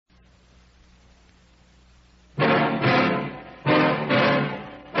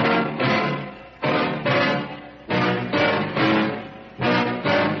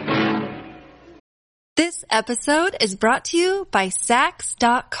This episode is brought to you by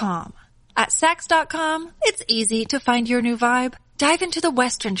Sax.com. At Sax.com, it's easy to find your new vibe. Dive into the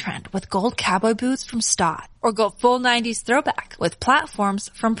Western trend with gold cowboy boots from Stott, or go full 90s throwback with platforms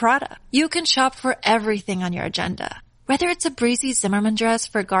from Prada. You can shop for everything on your agenda, whether it's a breezy Zimmermann dress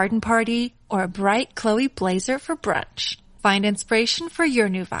for a garden party or a bright Chloe blazer for brunch. Find inspiration for your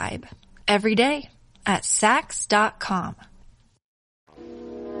new vibe every day at Sax.com.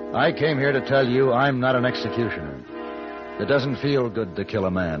 I came here to tell you I'm not an executioner. It doesn't feel good to kill a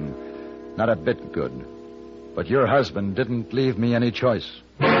man. Not a bit good. But your husband didn't leave me any choice.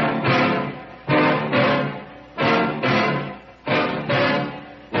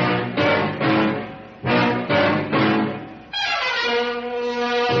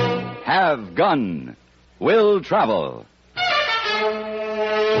 Have Gun. Will Travel.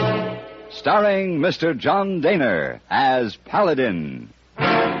 Starring Mr. John Dehner as Paladin.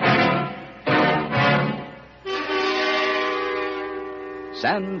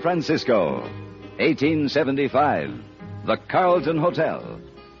 San Francisco, 1875. The Carlton Hotel.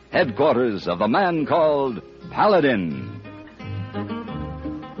 Headquarters of the man called Paladin.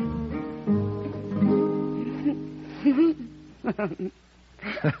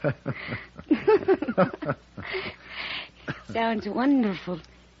 Sounds wonderful.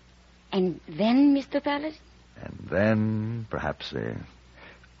 And then, Mr. Paladin? And then, perhaps a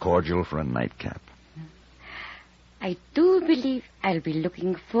cordial for a nightcap. I do believe I'll be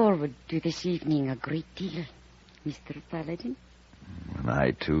looking forward to this evening a great deal, Mr. Paladin. And I,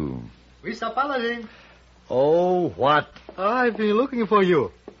 too. Mr. Paladin. Oh, what? I've been looking for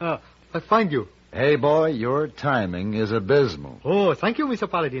you. I find you. Hey, boy, your timing is abysmal. Oh, thank you, Mr.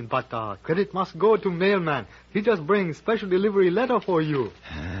 Paladin, but credit must go to mailman. He just brings special delivery letter for you.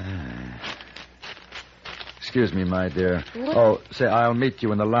 Excuse me, my dear. What? Oh, say, I'll meet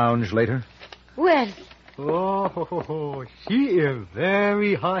you in the lounge later. Well, Oh, she is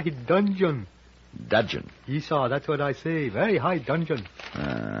very high dungeon. Dudgeon. Esau, that's what I say. Very high dungeon.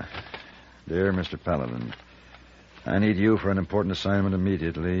 Dear Mr. Paladin, I need you for an important assignment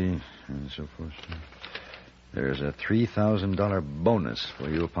immediately, and so forth. There's a $3,000 bonus for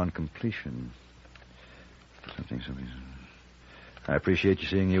you upon completion. Something. I appreciate you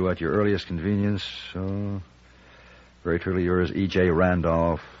seeing you at your earliest convenience. So, very truly yours, E.J.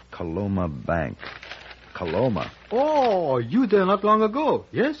 Randolph, Coloma Bank. Coloma. Oh, you there not long ago,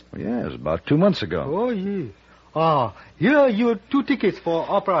 yes? Yes, about 2 months ago. Oh, yes. Here are your 2 tickets for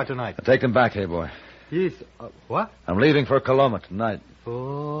opera tonight. I'll take them back, hey, boy. Yes, what? I'm leaving for Coloma tonight.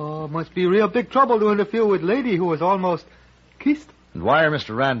 Oh, must be real big trouble to interfere with lady who was almost kissed. And wire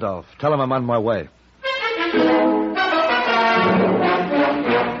Mr. Randolph. Tell him I'm on my way.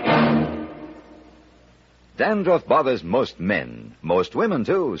 Dandruff bothers most men, most women,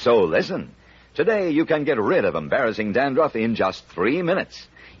 too, so listen. Today, you can get rid of embarrassing dandruff in just 3 minutes.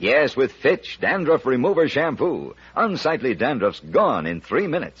 Yes, with Fitch Dandruff Remover Shampoo. Unsightly dandruff's gone in 3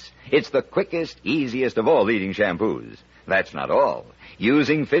 minutes. It's the quickest, easiest of all leading shampoos. That's not all.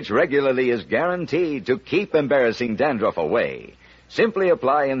 Using Fitch regularly is guaranteed to keep embarrassing dandruff away. Simply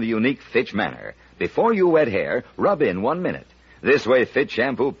apply in the unique Fitch manner. Before you wet hair, rub in 1 minute. This way, Fitch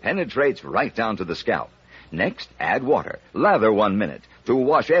shampoo penetrates right down to the scalp. Next, add water. Lather 1 minute to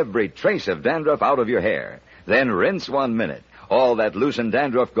wash every trace of dandruff out of your hair. Then rinse 1 minute. All that loosened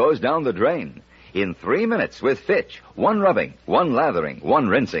dandruff goes down the drain. In 3 minutes with Fitch, 1 rubbing, 1 lathering, 1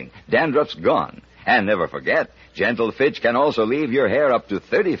 rinsing, dandruff's gone. And never forget, gentle Fitch can also leave your hair up to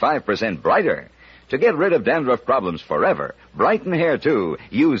 35% brighter. To get rid of dandruff problems forever, brighten hair too,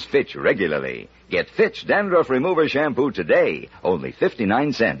 use Fitch regularly. Get Fitch Dandruff Remover Shampoo today, only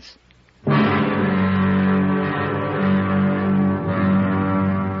 59 cents.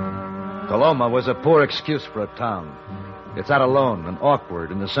 Coloma was a poor excuse for a town. It's out alone and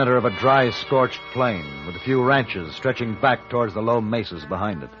awkward in the center of a dry, scorched plain with a few ranches stretching back towards the low mesas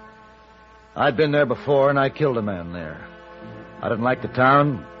behind it. I'd been there before, and I killed a man there. I didn't like the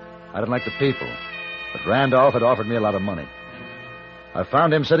town. I didn't like the people. But Randolph had offered me a lot of money. I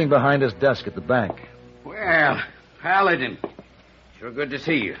found him sitting behind his desk at the bank. Well, Paladin, sure good to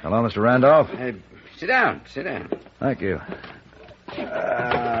see you. Hello, Mr. Randolph. Sit down. Thank you.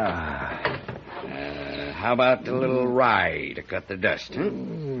 How about a little rye to cut the dust, huh?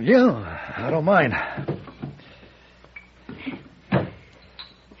 Yeah, I don't mind.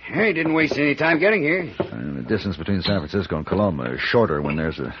 Hey, didn't waste any time getting here. The distance between San Francisco and Coloma is shorter when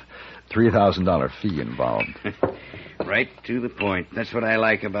there's a $3,000 fee involved. Right to the point. That's what I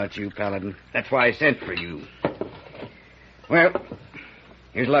like about you, Paladin. That's why I sent for you. Well,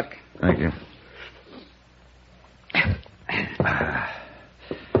 here's luck. Thank you.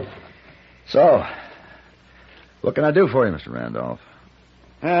 So, What can I do for you, Mr. Randolph?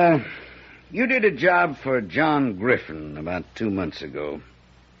 You did a job for John Griffin about 2 months ago.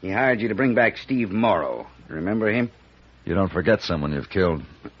 He hired you to bring back Steve Morrow. Remember him? You don't forget someone you've killed.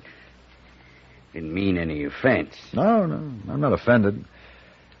 Didn't mean any offense. No, I'm not offended.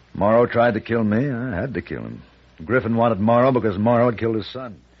 Morrow tried to kill me. I had to kill him. Griffin wanted Morrow because Morrow had killed his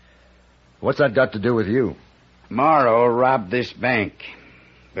son. What's that got to do with you? Morrow robbed this bank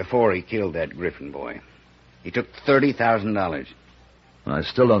before he killed that Griffin boy. He took $30,000. I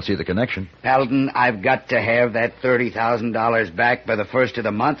still don't see the connection. Paladin, I've got to have that $30,000 back by the first of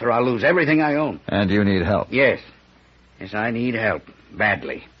the month or I'll lose everything I own. And you need help. Yes. Yes, I need help.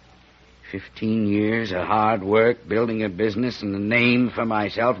 Badly. 15 years of hard work, building a business and a name for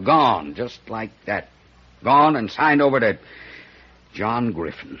myself, gone, just like that. Gone and signed over to John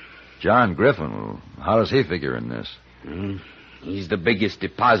Griffin. John Griffin? Well, how does he figure in this? He's the biggest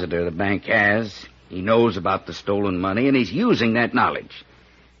depositor the bank has. He knows about the stolen money, and he's using that knowledge.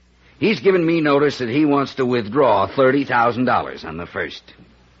 He's given me notice that he wants to withdraw $30,000 on the first.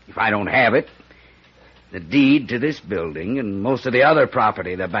 If I don't have it, the deed to this building and most of the other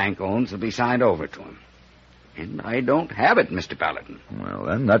property the bank owns will be signed over to him. And I don't have it, Mr. Paladin. Well,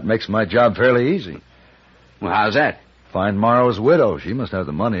 then, that makes my job fairly easy. Well, how's that? Find Morrow's widow. She must have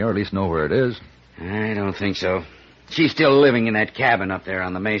the money, or at least know where it is. I don't think so. She's still living in that cabin up there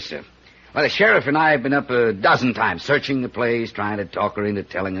on the mesa. Well, the sheriff and I have been up a dozen times searching the place, trying to talk her into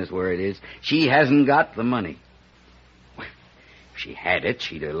telling us where it is. She hasn't got the money. If she had it,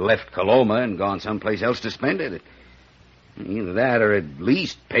 she'd have left Coloma and gone someplace else to spend it. Either that or at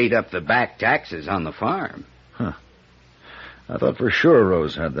least paid up the back taxes on the farm. Huh. I thought for sure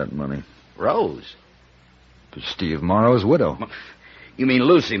Rose had that money. Rose? Steve Morrow's widow. You mean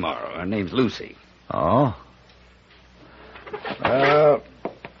Lucy Morrow. Her name's Lucy. Oh?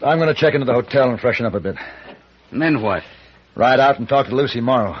 I'm going to check into the hotel and freshen up a bit. And then what? Ride out and talk to Lucy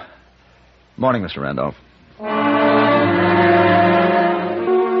Morrow. Morning, Mr. Randolph.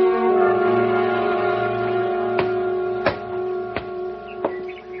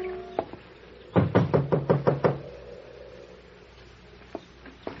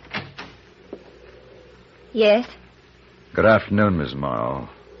 Yes? Good afternoon, Miss Morrow.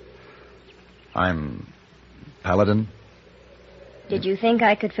 I'm Paladin. Did you think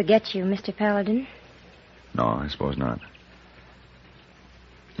I could forget you, Mr. Paladin? No, I suppose not.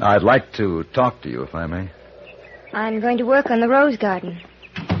 I'd like to talk to you, if I may. I'm going to work on the rose garden.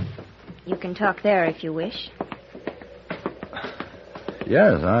 You can talk there if you wish.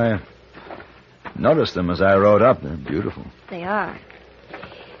 Yes, I noticed them as I rode up. They're beautiful. They are.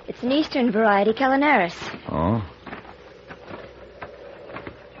 It's an eastern variety, Calinaris. Oh?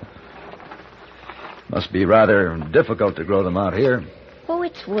 Must be rather difficult to grow them out here. Oh,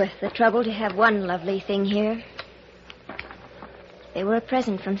 it's worth the trouble to have one lovely thing here. They were a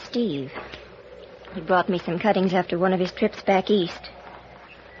present from Steve. He brought me some cuttings after one of his trips back east.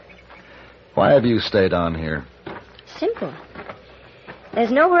 Why have you stayed on here? Simple.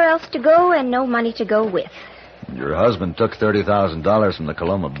 There's nowhere else to go and no money to go with. Your husband took $30,000 from the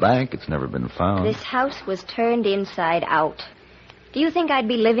Coloma Bank. It's never been found. This house was turned inside out. Do you think I'd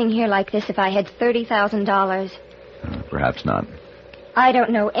be living here like this if I had $30,000? Perhaps not. I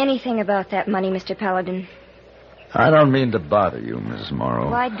don't know anything about that money, Mr. Paladin. I don't mean to bother you, Mrs. Morrow.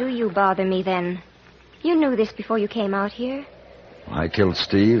 Why do you bother me, then? You knew this before you came out here. I killed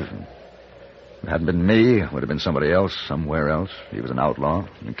Steve. If it hadn't been me, it would have been somebody else, somewhere else. He was an outlaw,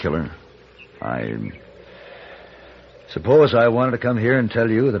 a killer. I suppose I wanted to come here and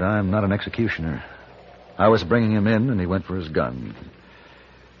tell you that I'm not an executioner. I was bringing him in, and he went for his gun.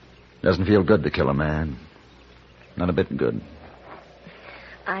 Doesn't feel good to kill a man. Not a bit good.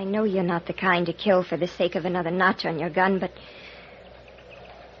 I know you're not the kind to kill for the sake of another notch on your gun, but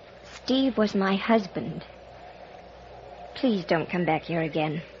Steve was my husband. Please don't come back here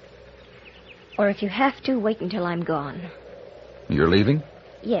again. Or if you have to, wait until I'm gone. You're leaving?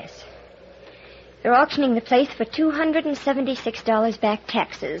 Yes. They're auctioning the place for $276 back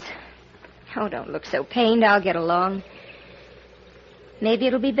taxes. Oh, don't look so pained. I'll get along. Maybe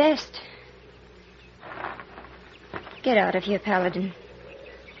it'll be best. Get out of here, Paladin.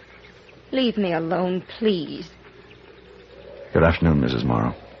 Leave me alone, please. Good afternoon, Mrs.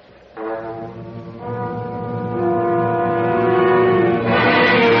 Morrow.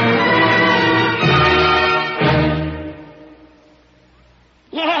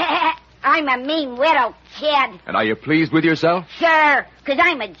 I'm a mean widow, kid. And are you pleased with yourself? Sure, 'cause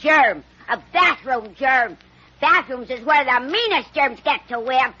I'm a germ. A bathroom germ. Bathrooms is where the meanest germs get to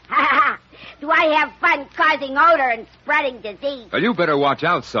live. Do I have fun causing odor and spreading disease? Well, you better watch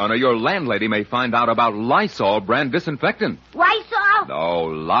out, son, or your landlady may find out about Lysol brand disinfectant. Lysol? No,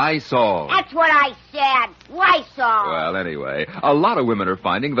 Lysol. That's what I said. Lysol. Well, anyway, a lot of women are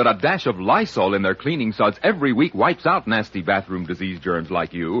finding that a dash of Lysol in their cleaning suds every week wipes out nasty bathroom disease germs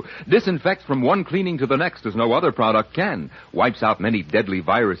like you, disinfects from one cleaning to the next as no other product can, wipes out many deadly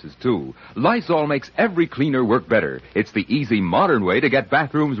viruses, too. Lysol makes every cleaner work better. It's the easy, modern way to get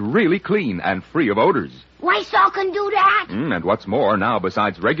bathrooms really clean and free of odors. Lysol can do that? And what's more, now,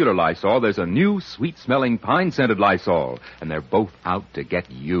 besides regular Lysol, there's a new sweet-smelling, pine-scented Lysol, and they're both out to get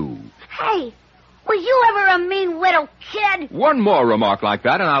you. Hey, was you ever a mean little kid? One more remark like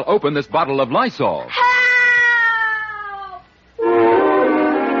that, and I'll open this bottle of Lysol. Help!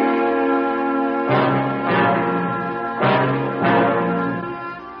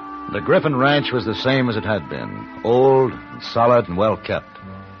 The Griffin Ranch was the same as it had been. Old, and solid, and well-kept.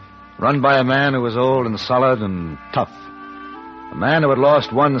 Run by a man who was old and solid and tough. A man who had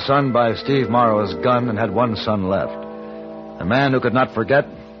lost one son by Steve Morrow's gun and had one son left. A man who could not forget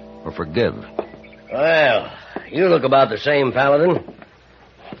or forgive. Well, you look about the same, Paladin.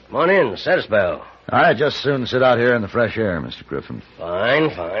 Come on in, set a spell. I'd just soon sit out here in the fresh air, Mr. Griffin. Fine,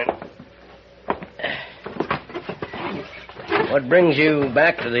 fine. What brings you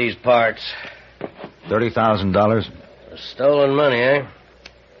back to these parts? $30,000. The stolen money, eh?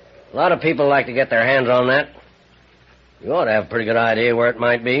 A lot of people like to get their hands on that. You ought to have a pretty good idea where it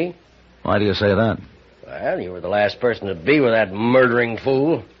might be. Why do you say that? Well, you were the last person to be with that murdering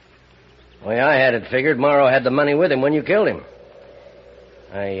fool. The way I had it figured, Morrow had the money with him when you killed him.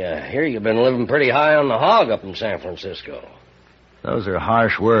 I hear you've been living pretty high on the hog up in San Francisco. Those are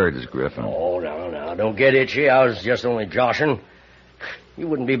harsh words, Griffin. Oh, no, don't get itchy. I was just only joshing. You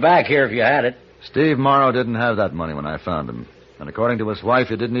wouldn't be back here if you had it. Steve Morrow didn't have that money when I found him. And according to his wife,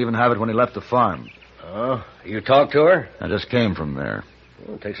 he didn't even have it when he left the farm. Oh, you talked to her? I just came from there.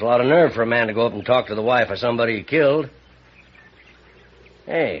 Well, it takes a lot of nerve for a man to go up and talk to the wife of somebody he killed.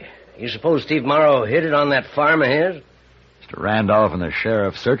 Hey, you suppose Steve Morrow hid it on that farm of his? Mr. Randolph and the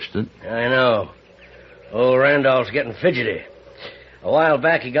sheriff searched it. I know. Old Randolph's getting fidgety. A while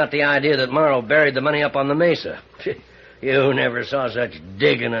back, he got the idea that Morrow buried the money up on the mesa. You never saw such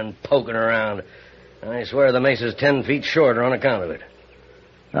digging and poking around. I swear the mesa's 10 feet shorter on account of it.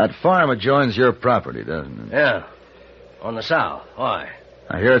 That farm adjoins your property, doesn't it? Yeah. On the south. Why?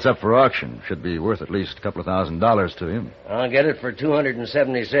 I hear it's up for auction. Should be worth at least a couple of $1,000s to you. I'll get it for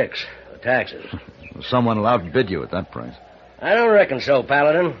 $276. The taxes. Someone will outbid you at that price. I don't reckon so,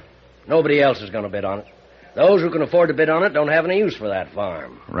 Paladin. Nobody else is going to bid on it. Those who can afford to bid on it don't have any use for that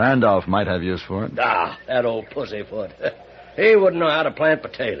farm. Randolph might have use for it. Ah, that old pussyfoot. He wouldn't know how to plant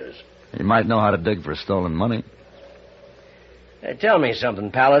potatoes. He might know how to dig for stolen money. Hey, tell me something,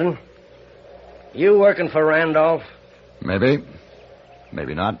 Paladin. You working for Randolph? Maybe.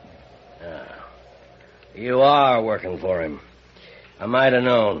 Maybe not. You are working for him. I might have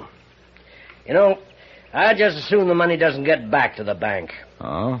known. You know, I'd just assume the money doesn't get back to the bank.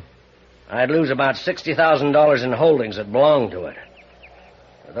 Oh? I'd lose about $60,000 in holdings that belong to it.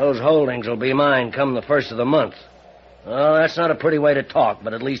 Those holdings will be mine come the first of the month. Well, that's not a pretty way to talk,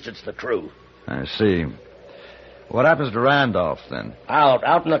 but at least it's the truth. I see. What happens to Randolph, then?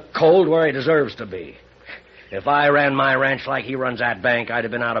 Out in the cold where he deserves to be. If I ran my ranch like he runs that bank, I'd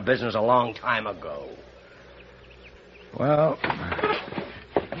have been out of business a long time ago. Well,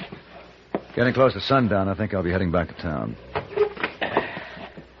 getting close to sundown, I think I'll be heading back to town.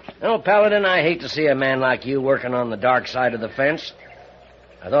 You know, Paladin, I hate to see a man like you working on the dark side of the fence.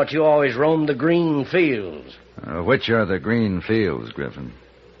 I thought you always roamed the green fields. Which are the green fields, Griffin?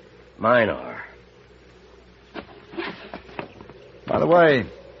 Mine are. By the way,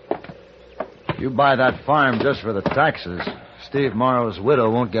 you buy that farm just for the taxes. Steve Morrow's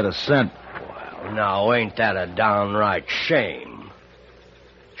widow won't get a cent. Well, now, ain't that a downright shame?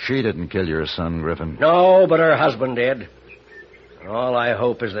 She didn't kill your son, Griffin. No, but her husband did. And all I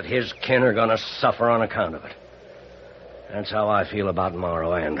hope is that his kin are going to suffer on account of it. That's how I feel about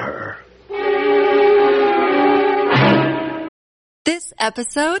Morrow and her. This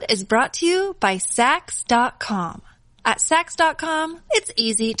episode is brought to you by Sax.com. At Sax.com, it's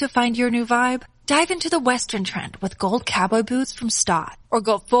easy to find your new vibe. Dive into the Western trend with gold cowboy boots from Stott, or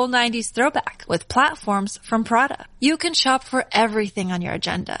go full 90s throwback with platforms from Prada. You can shop for everything on your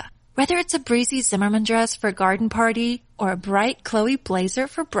agenda, whether it's a breezy Zimmermann dress for a garden party or a bright Chloe blazer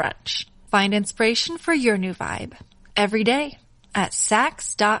for brunch. Find inspiration for your new vibe every day at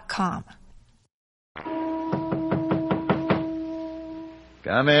Sax.com.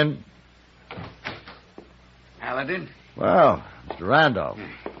 Come in. Paladin. Well, Mr. Randolph.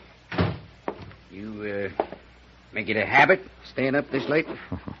 You, make it a habit staying up this late?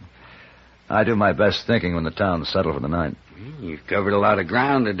 I do my best thinking when the town's settled for the night. You've covered a lot of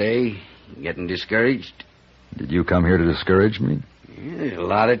ground today. Getting discouraged? Did you come here to discourage me? Yeah, there's a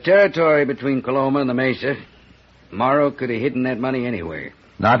lot of territory between Coloma and the Mesa. Morrow could have hidden that money anywhere.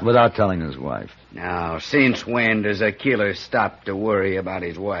 Not without telling his wife. Now, since when does a killer stop to worry about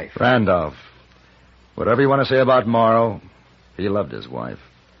his wife? Randolph, whatever you want to say about Morrow, he loved his wife.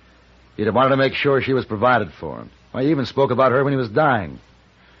 He'd have wanted to make sure she was provided for. He even spoke about her when he was dying.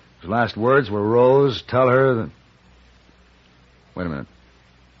 His last words were, Rose, tell her that... Wait a minute.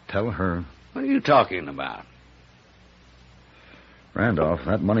 Tell her... What are you talking about? Randolph,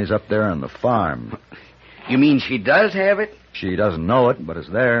 that money's up there on the farm. You mean she does have it? She doesn't know it, but it's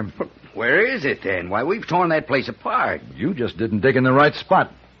there. Where is it, then? Why, we've torn that place apart. You just didn't dig in the right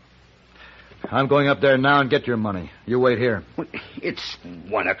spot. I'm going up there now and get your money. You wait here. It's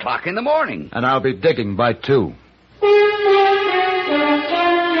 1 o'clock in the morning. And I'll be digging by 2.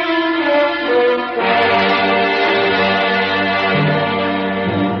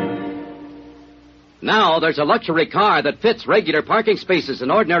 Now there's a luxury car that fits regular parking spaces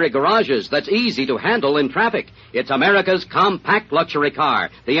in ordinary garages that's easy to handle in traffic. It's America's compact luxury car,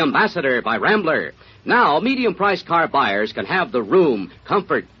 the Ambassador by Rambler. Now, medium-priced car buyers can have the room,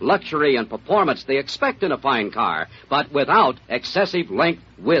 comfort, luxury, and performance they expect in a fine car, but without excessive length,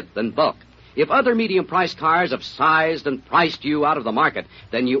 width, and bulk. If other medium-priced cars have sized and priced you out of the market,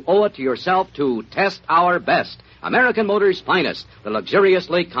 then you owe it to yourself to test our best. American Motors' finest, the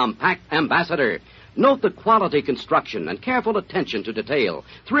luxuriously compact Ambassador. Note the quality construction and careful attention to detail.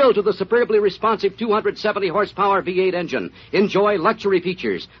 Thrill to the superbly responsive 270-horsepower V8 engine. Enjoy luxury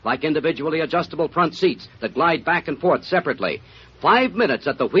features like individually adjustable front seats that glide back and forth separately. 5 minutes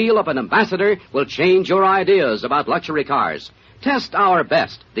at the wheel of an Ambassador will change your ideas about luxury cars. Test our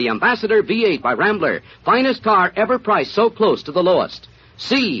best, the Ambassador V8 by Rambler. Finest car ever priced so close to the lowest.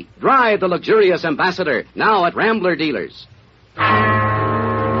 See, drive the luxurious Ambassador, now at Rambler dealers.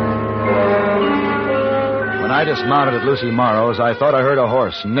 When I dismounted at Lucy Morrow's, I thought I heard a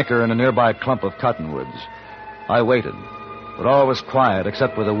horse nicker in a nearby clump of cottonwoods. I waited, but all was quiet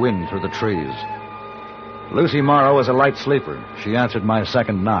except for the wind through the trees. Lucy Morrow was a light sleeper. She answered my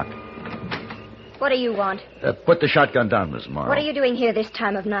second knock. What do you want? Put the shotgun down, Miss Morrow. What are you doing here this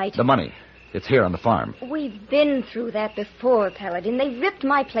time of night? The money. It's here on the farm. We've been through that before, Paladin. They ripped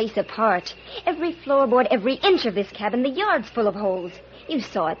my place apart. Every floorboard, every inch of this cabin, the yard's full of holes. You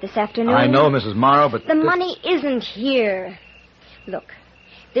saw it this afternoon. I know, Mrs. Morrow, but... The money isn't here. Look,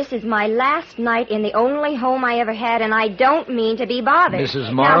 this is my last night in the only home I ever had, and I don't mean to be bothered.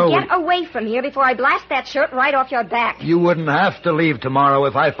 Mrs. Morrow... Now get away from here before I blast that shirt right off your back. You wouldn't have to leave tomorrow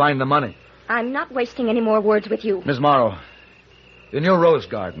if I find the money. I'm not wasting any more words with you. Miss Morrow, in your rose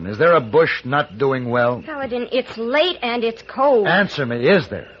garden, is there a bush not doing well? Paladin, it's late and it's cold. Answer me, is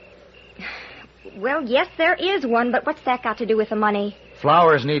there? Well, yes, there is one, but what's that got to do with the money?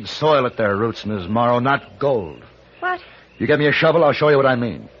 Flowers need soil at their roots, Miss Morrow, not gold. What? You get me a shovel, I'll show you what I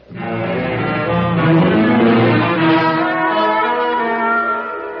mean.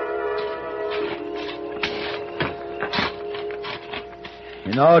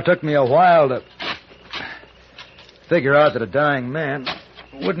 You know, it took me a while to figure out that a dying man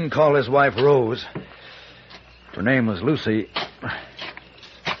wouldn't call his wife Rose. Her name was Lucy.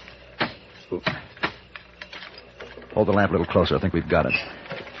 Hold the lamp a little closer. I think we've got it.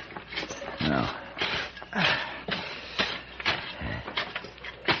 Now.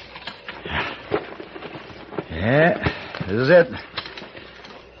 Yeah, this is it.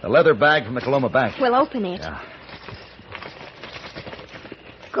 A leather bag from the Coloma Bank. We'll open it. Yeah.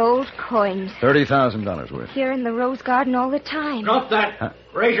 Gold coins. $30,000 worth. Here in the rose garden all the time. Drop that. Huh?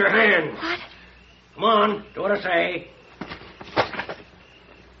 Raise your hand. What? Come on, do what I say.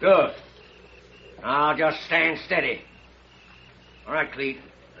 Good. Now just stand steady. All right, Cleet.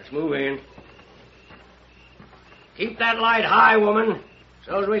 Let's move in. Keep that light high, woman,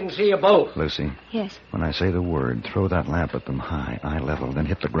 so as we can see you both. Lucy. Yes. When I say the word, throw that lamp at them high, eye level, then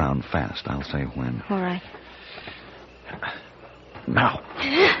hit the ground fast. I'll say when. All right. Now.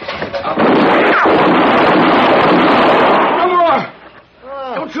 No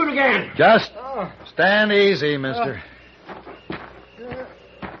more! Don't shoot again. Just stand easy, mister.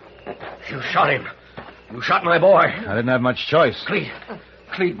 You shot him. You shot my boy. I didn't have much choice.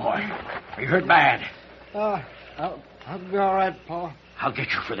 Cleet, boy. Are you hurt bad? I'll be all right, Pa. I'll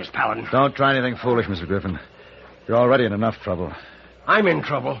get you for this, Paladin. Don't try anything foolish, Mr. Griffin. You're already in enough trouble. I'm in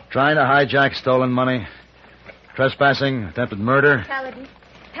trouble. Trying to hijack stolen money, trespassing, attempted murder.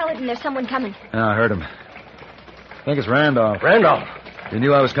 Paladin, there's someone coming. Yeah, I heard him. I think it's Randolph. Randolph? He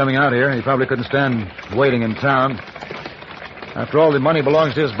knew I was coming out here. He probably couldn't stand waiting in town. After all, the money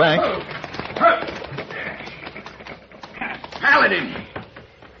belongs to his bank. Paladin!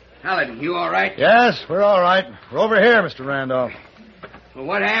 Paladin, you all right? Yes, we're all right. We're over here, Mr. Randolph. Well,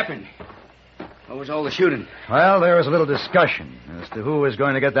 what happened? What was all the shooting? Well, there was a little discussion as to who was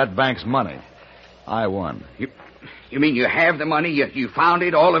going to get that bank's money. I won. You mean you have the money? You found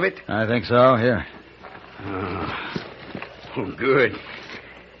it, all of it? I think so. Here. Oh, good.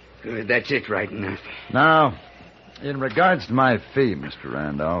 Good, that's it right enough. Now, in regards to my fee, Mr.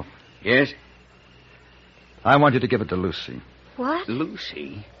 Randolph. Yes? I want you to give it to Lucy. What?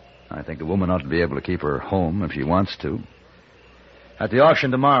 Lucy? I think a woman ought to be able to keep her home if she wants to. At the auction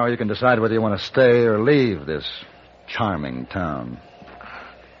tomorrow, you can decide whether you want to stay or leave this charming town.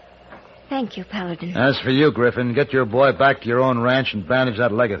 Thank you, Paladin. As for you, Griffin, get your boy back to your own ranch and bandage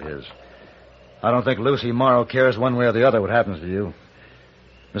that leg of his. I don't think Lucy Morrow cares one way or the other what happens to you.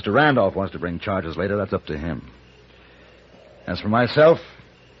 Mr. Randolph wants to bring charges later. That's up to him. As for myself,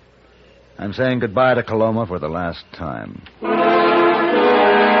 I'm saying goodbye to Coloma for the last time.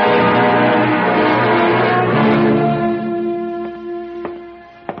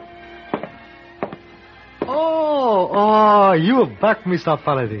 Oh, you're back, Mr.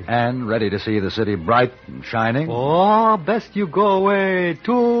 Paladin. And ready to see the city bright and shining? Oh, best you go away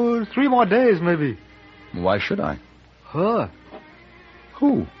 2, 3 more days, maybe. Why should I? Her.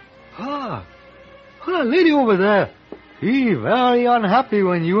 Who? Her. Her lady over there. He very unhappy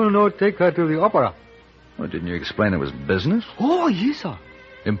when you no take her to the opera. Well, didn't you explain it was business? Oh, yes, sir.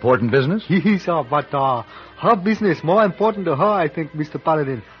 Important business? Yes, sir, but her business more important to her, I think, Mr.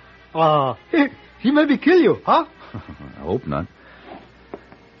 Paladin. He maybe kill you, huh? I hope not.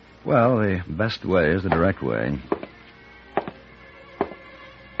 Well, the best way is the direct way.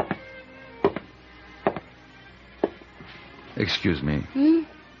 Excuse me. Hmm?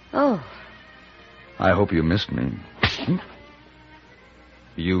 Oh. I hope you missed me.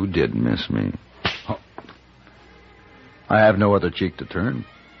 You did miss me. Oh. I have no other cheek to turn.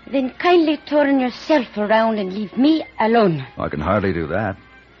 Then kindly turn yourself around and leave me alone. I can hardly do that.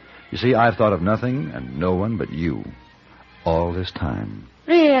 You see, I've thought of nothing and no one but you all this time.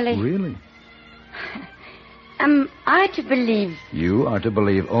 Really? Really? Am I to believe? You are to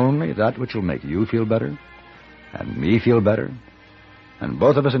believe only that which will make you feel better and me feel better, and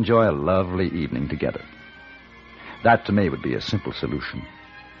both of us enjoy a lovely evening together. That, to me, would be a simple solution.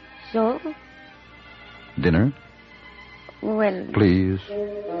 So? Dinner? Well... Please.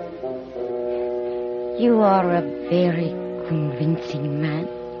 You are a very convincing man.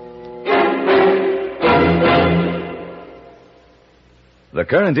 The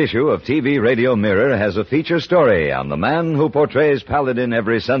current issue of TV Radio Mirror has a feature story on the man who portrays Paladin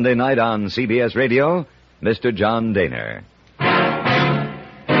every Sunday night on CBS Radio, Mr. John Dehner.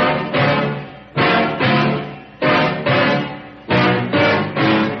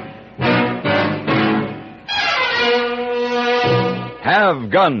 Have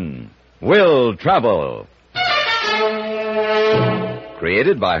Gun, Will Travel.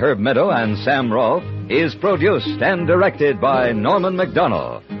 Created by Herb Meadow and Sam Rolfe, is produced and directed by Norman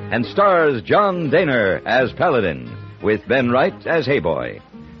MacDonald, and stars John Dehner as Paladin, with Ben Wright as Hayboy.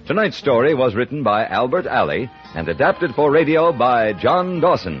 Tonight's story was written by Albert Alley and adapted for radio by John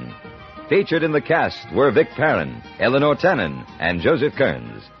Dawson. Featured in the cast were Vic Perrin, Eleanor Tannen, and Joseph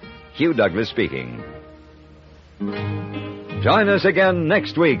Kearns. Hugh Douglas speaking. Join us again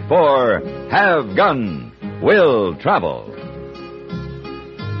next week for Have Gun, Will Travel.